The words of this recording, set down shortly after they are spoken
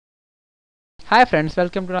Hi friends,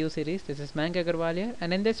 welcome to our new series. This is Mayank Agarwal here,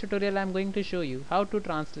 and in this tutorial I am going to show you how to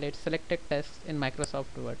translate selected text in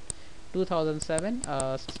Microsoft Word 2007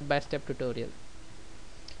 step-by-step tutorial.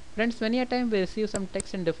 Friends, many a time we receive some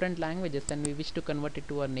text in different languages and we wish to convert it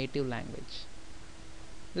to our native language.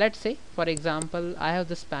 Let's say, for example, I have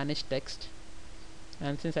the Spanish text,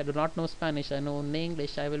 and since I do not know Spanish, I know only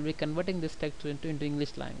English, I will be converting this text into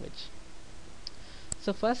English language.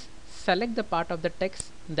 So first, select the part of the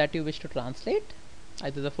text that you wish to translate,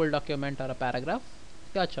 either the full document or a paragraph,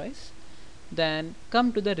 your choice. Then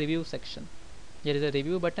come to the review section. There is a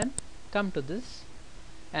review button. Come to this,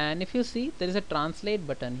 and if you see, there is a translate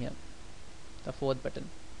button here, the fourth button.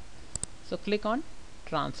 So click on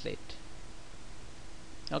translate.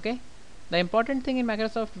 Okay. The important thing in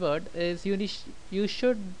Microsoft Word is you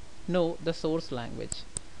should know the source language.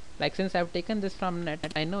 Like, since I've taken this from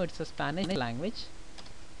net, I know it's a Spanish language.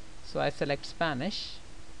 So I select Spanish,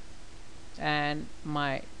 and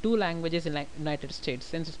my two languages in United States,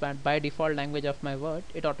 since it's by default language of my Word,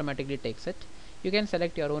 it automatically takes it. You can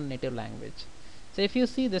select your own native language. So if you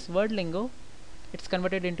see this word lingo, it's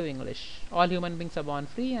converted into English. All human beings are born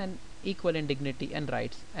free and equal in dignity and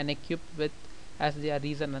rights, and equipped with as they are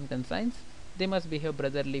reason and conscience, they must behave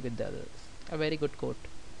brotherly with the others. A very good quote.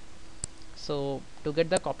 So to get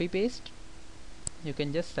the copy paste, you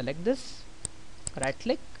can just select this, right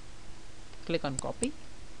click on copy,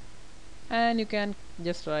 and you can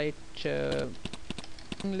just write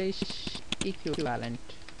English equivalent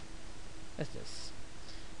as this.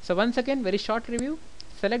 So once again, very short review.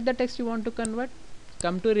 Select the text you want to convert,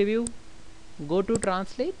 come to review, go to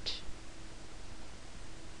translate.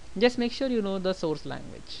 Just make sure you know the source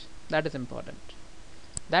language. That is important.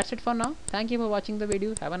 That's it for now. Thank you for watching the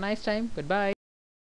video. Have a nice time. Goodbye.